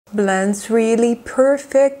Blends really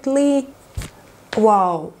perfectly.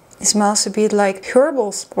 Wow, it smells a bit like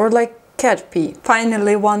herbals or like cat pee.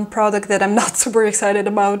 Finally, one product that I'm not super excited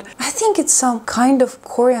about. I think it's some kind of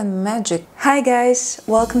Korean magic. Hi guys,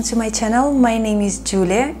 welcome to my channel. My name is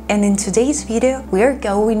Julia and in today's video we are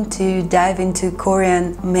going to dive into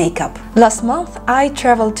Korean makeup. Last month I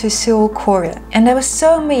traveled to Seoul, Korea, and I was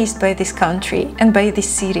so amazed by this country and by this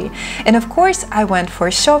city. And of course I went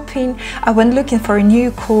for shopping, I went looking for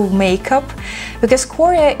new cool makeup because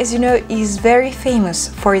Korea, as you know, is very famous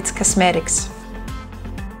for its cosmetics.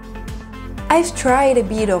 I've tried a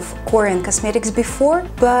bit of Korean cosmetics before,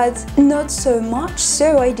 but not so much,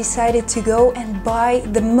 so I decided to go and buy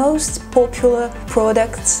the most popular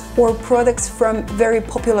products or products from very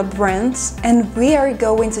popular brands, and we are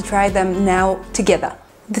going to try them now together.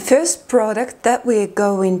 The first product that we're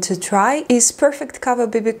going to try is Perfect Cover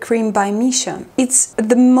BB Cream by Missha. It's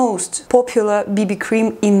the most popular BB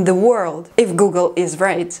cream in the world, if Google is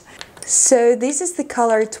right. So this is the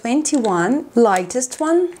color 21, lightest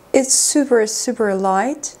one. It's super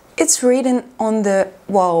light. It's written on the,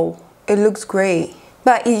 wow, it looks grey.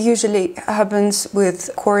 But it usually happens with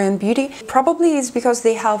Korean beauty. Probably it's because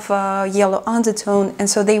they have a yellow undertone and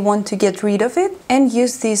so they want to get rid of it and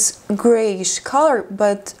use this greyish color,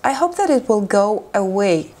 but I hope that it will go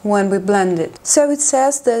away when we blend it. So it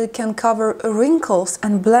says that it can cover wrinkles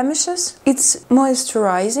and blemishes. It's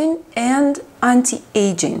moisturizing and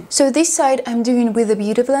anti-aging. So this side I'm doing with a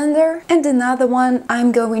beauty blender and another one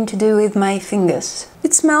I'm going to do with my fingers.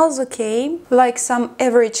 It smells okay, like some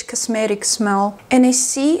average cosmetic smell, and I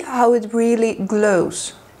see how it really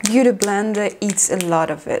glows. Beauty blender eats a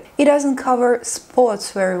lot of it. It doesn't cover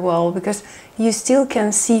spots very well because you still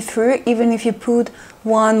can see through even if you put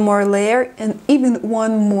one more layer and even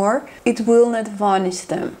one more, it will not varnish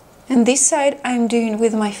them. And this side I'm doing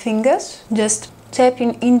with my fingers, just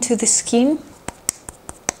tapping into the skin.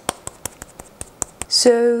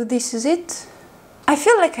 So this is it. I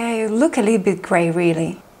feel like I look a little bit grey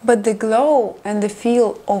really, but the glow and the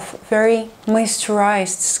feel of very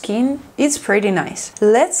moisturized skin, it's pretty nice.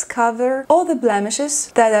 Let's cover all the blemishes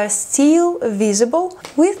that are still visible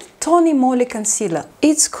with Tonymoly concealer.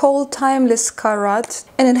 It's called Timeless Carat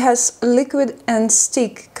and it has liquid and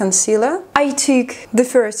stick concealer. I took the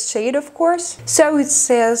first shade, of course, so it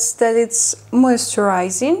says that it's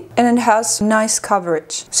moisturizing and it has nice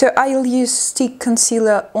coverage. So I'll use stick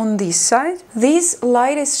concealer on this side. This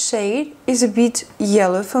lightest shade is a bit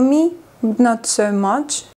yellow for me, not so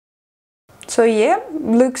much. So yeah,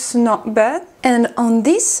 looks not bad. And on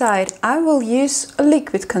this side I will use a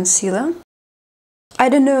liquid concealer. I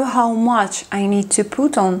don't know how much I need to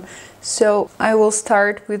put on, so I will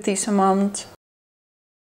start with this amount.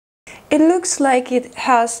 It looks like it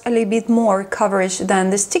has a little bit more coverage than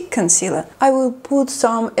the stick concealer. I will put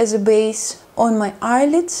some as a base on my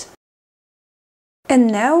eyelids. And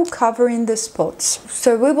now covering the spots.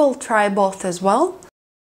 So we will try both as well.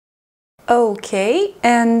 Okay,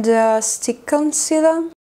 and stick concealer.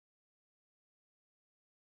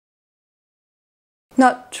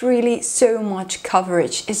 Not really so much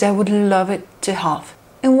coverage as I would love it to have.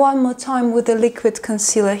 And one more time with the liquid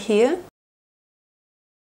concealer here.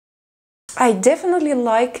 I definitely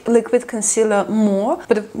like liquid concealer more,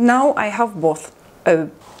 but now I have both. Oh,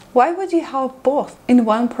 why would you have both in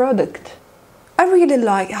one product? I really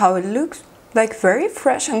like how it looks, like very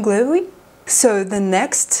fresh and glowy. So the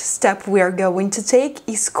next step we are going to take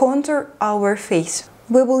is contour our face.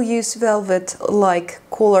 We will use Velvet Like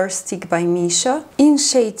Color Stick by Missha in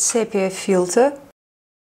shade Sepia Filter.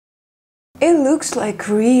 It looks like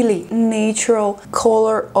really natural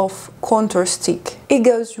color of contour stick. It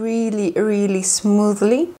goes really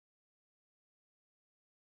smoothly,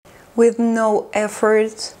 with no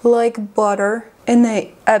effort, like butter, and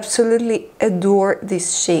I absolutely adore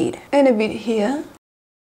this shade. And a bit here.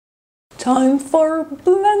 Time for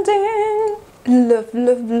blending. Love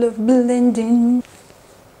blending.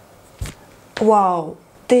 Wow,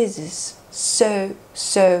 this is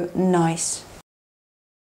so nice.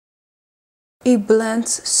 It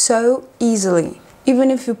blends so easily.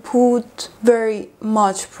 Even if you put very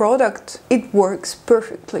much product, it works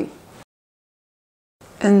perfectly.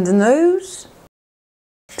 And the nose.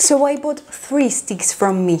 So I bought 3 sticks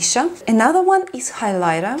from Missha. Another one is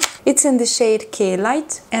highlighter. It's in the shade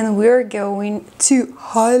K-Light and we're going to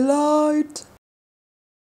highlight.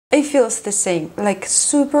 It feels the same, like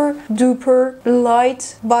super duper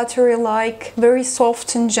light, buttery-like, very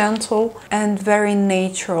soft and gentle and very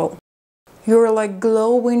natural. You're like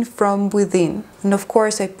glowing from within. And of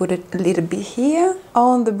course I put it a little bit here,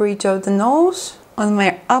 on the bridge of the nose, on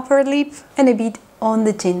my upper lip and a bit on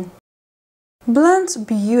the chin. Blends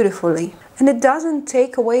beautifully. And it doesn't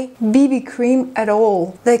take away BB cream at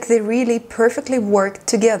all. Like they really perfectly work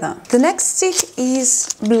together. The next stick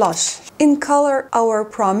is blush. In color Our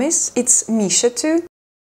Promise, it's Missha too.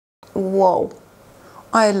 Whoa,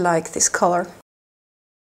 I like this color.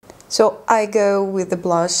 So I go with the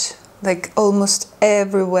blush like almost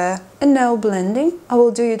everywhere. And now blending. I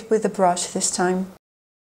will do it with the brush this time.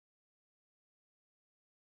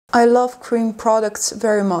 I love cream products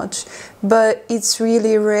very much, but it's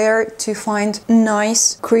really rare to find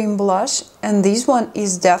nice cream blush, and this one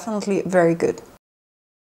is definitely very good.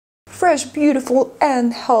 Fresh, beautiful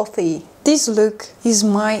and healthy. This look is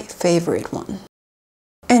my favorite one.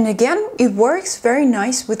 And again, it works very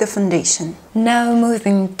nice with the foundation. Now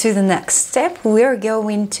moving to the next step, we are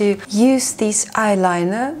going to use this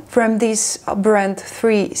eyeliner from this brand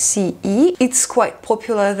 3CE. It's quite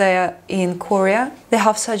popular there in Korea. They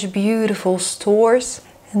have such beautiful stores.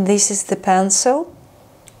 And this is the pencil.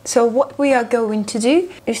 So what we are going to do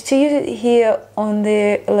is to use it here on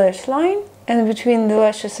the lash line and between the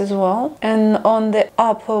lashes as well, and on the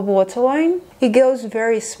upper waterline. It goes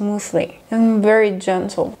very smoothly and very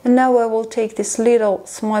gentle. And now I will take this little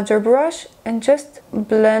smudger brush and just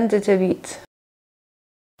blend it a bit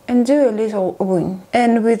and do a little wing.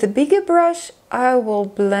 And with the bigger brush I will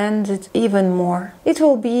blend it even more. It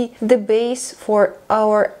will be the base for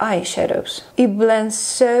our eyeshadows. It blends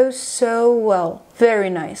so well, very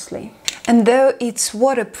nicely. And though it's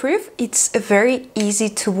waterproof, it's very easy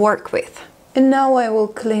to work with. And now I will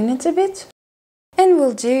clean it a bit. And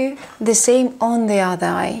we'll do the same on the other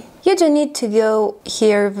eye. You don't need to go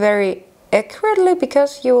here very accurately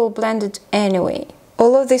because you will blend it anyway.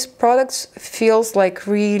 All of these products feels like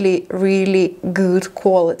really good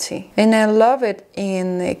quality. And I love it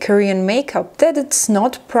in Korean makeup that it's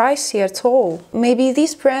not pricey at all. Maybe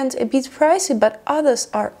this brand a bit pricey, but others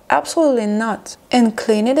are absolutely not. And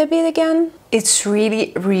clean it a bit again. It's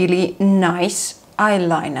really nice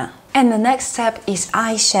eyeliner. And the next step is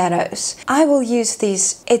eyeshadows. I will use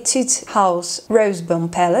this Etude House Rose Bomb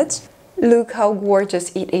palette. Look how gorgeous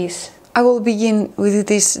it is. I will begin with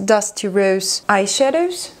this Dusty Rose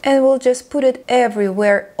eyeshadows and we'll just put it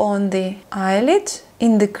everywhere on the eyelid,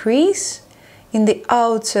 in the crease, in the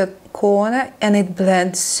outer corner, and it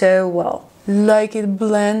blends so well. Like it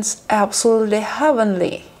blends absolutely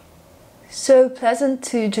heavenly. So pleasant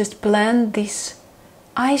to just blend these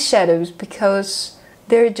eyeshadows because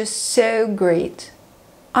they're just so great.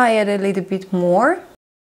 I add a little bit more.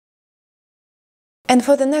 And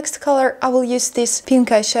for the next color, I will use these pink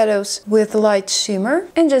eyeshadows with light shimmer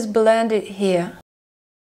and just blend it here.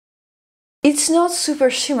 It's not super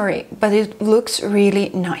shimmery, but it looks really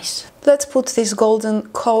nice. Let's put this golden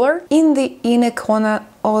color in the inner corner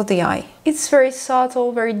of the eye. It's very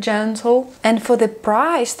subtle, very gentle, and for the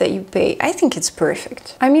price that you pay, I think it's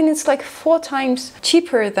perfect. I mean, it's like 4 times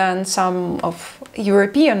cheaper than some of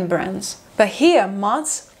European brands. But here,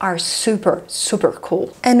 mattes are super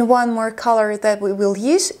cool. And one more color that we will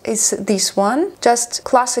use is this one, just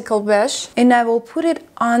classical beige, and I will put it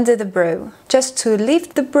under the brow, just to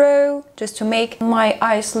lift the brow, just to make my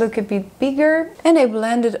eyes look a bit bigger, and I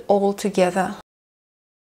blend it all together.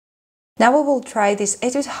 Now we will try this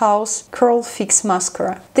Etude House Curl Fix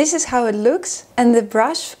Mascara. This is how it looks, and the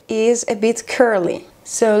brush is a bit curly.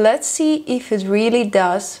 So let's see if it really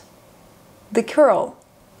does the curl.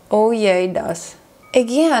 Oh yeah, it does.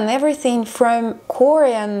 Again, everything from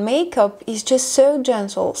Korean makeup is just so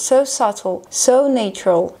gentle, so subtle, so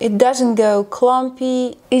natural. It doesn't go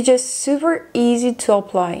clumpy, it's just super easy to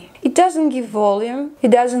apply. It doesn't give volume,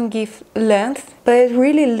 it doesn't give length, but it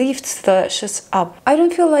really lifts the lashes up. I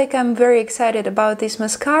don't feel like I'm very excited about this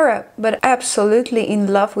mascara, but absolutely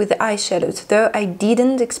in love with the eyeshadows, though I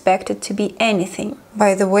didn't expect it to be anything.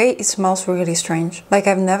 By the way, it smells really strange. Like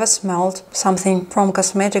I've never smelled something from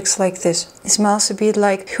cosmetics like this. It smells a bit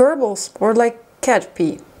like herbals or like cat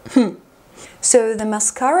pee. So the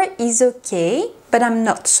mascara is okay, but I'm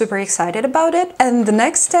not super excited about it. And the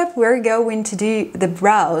next step, we're going to do the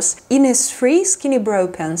brows. Innisfree Skinny Brow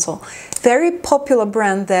Pencil. Very popular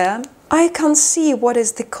brand there. I can't see what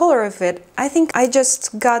is the color of it. I think I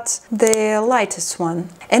just got the lightest one.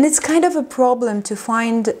 And it's kind of a problem to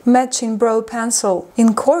find matching brow pencil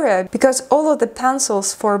in Korea because all of the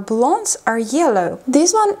pencils for blondes are yellow.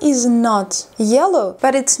 This one is not yellow,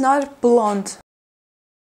 but it's not blonde.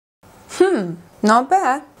 Not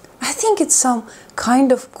bad. I think it's some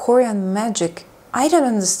kind of Korean magic. I don't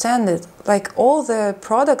understand it. Like all the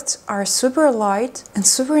products are super light and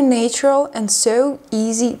super natural and so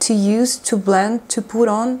easy to use, to blend, to put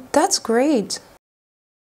on. That's great.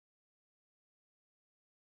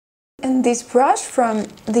 And this brush from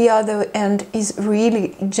the other end is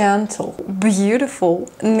really gentle, beautiful,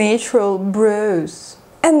 natural brows.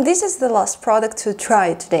 And this is the last product to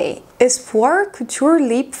try today. Espoir Couture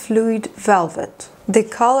Lip Fluid Velvet. The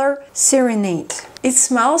color Serenade. It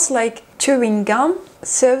smells like chewing gum,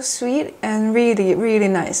 so sweet and really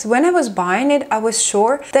nice. When I was buying it, I was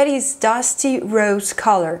sure that it's dusty rose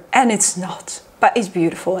color, and it's not, but it's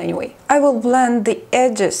beautiful anyway. I will blend the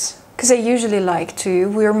edges, because I usually like to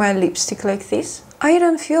wear my lipstick like this. I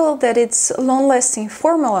don't feel that it's a long-lasting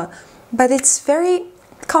formula, but it's very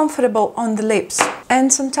comfortable on the lips,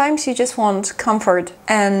 and sometimes you just want comfort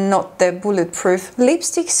and not the bulletproof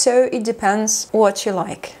lipstick, so it depends what you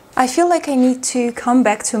like. I feel like I need to come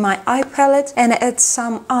back to my eye palette and add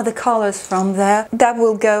some other colors from there that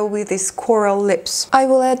will go with these coral lips. I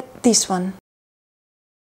will add this one.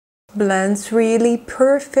 Blends really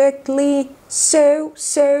perfectly. So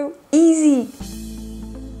easy.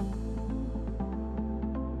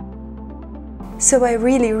 So I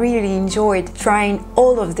really enjoyed trying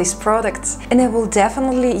all of these products, and I will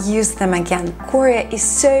definitely use them again. Korea is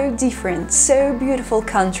so different, so beautiful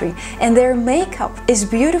country, and their makeup is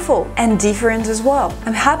beautiful and different as well.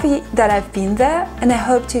 I'm happy that I've been there, and I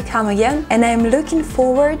hope to come again, and I'm looking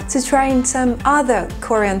forward to trying some other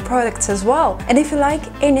Korean products as well. And if you like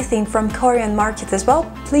anything from Korean market as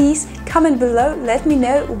well, please comment below, let me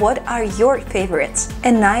know what are your favorites,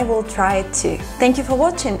 and I will try it too. Thank you for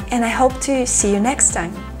watching, and I hope to see you next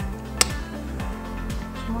time.